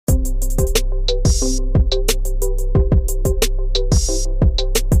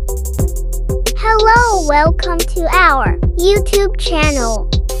welcome to our YouTube channel.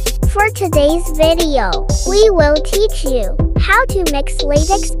 For today's video, we will teach you how to mix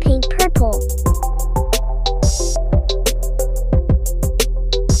latex paint purple.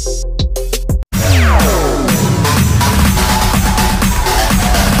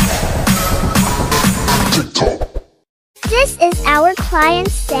 This is our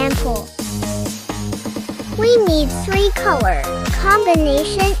client's sample. We need 3 color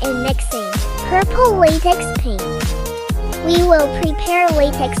combination in mixing purple latex paint. We will prepare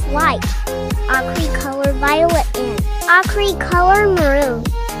latex white, ochre color violet and ochre color maroon.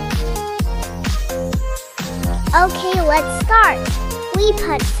 Okay, let's start. We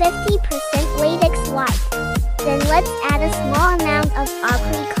put 50% latex white. Then let's add a small amount of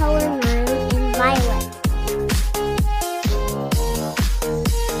ochre color maroon and violet.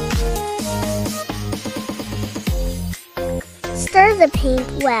 Stir the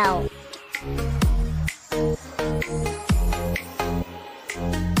paint well.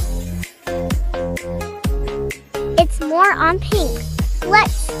 It's more on pink.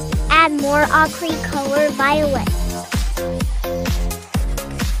 Let's add more ochre color violet.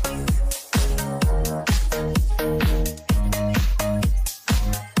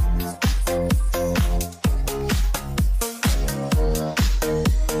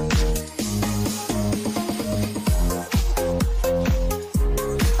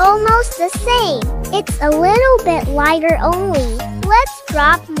 Almost the same. It's a little bit lighter only. Let's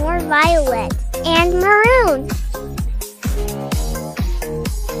drop more violet and maroon.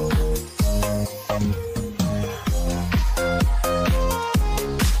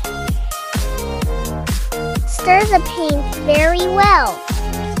 Stir the paint very well.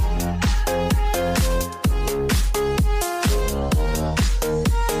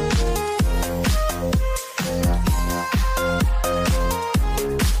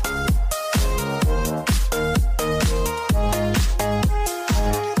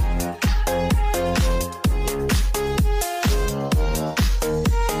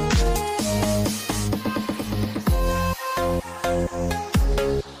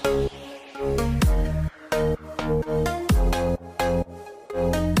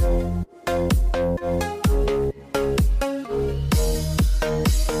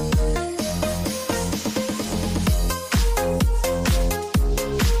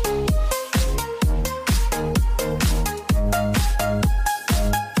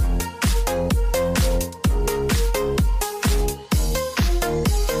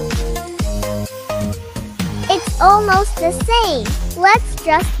 Almost the same. Let's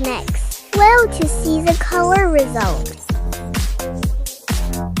just mix well to see the color result.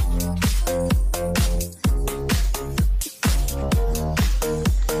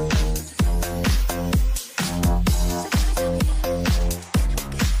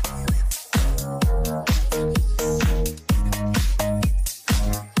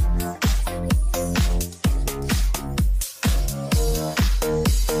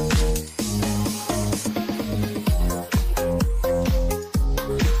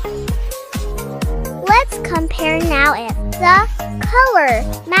 Compare now if the color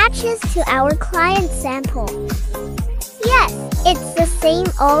matches to our client sample. Yes, it's the same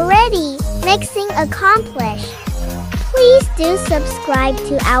already. Mixing accomplished. Please do subscribe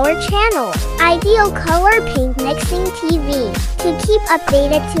to our channel, Ideal Color Paint Mixing TV, to keep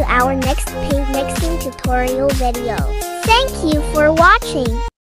updated to our next paint mixing tutorial video. Thank you for watching.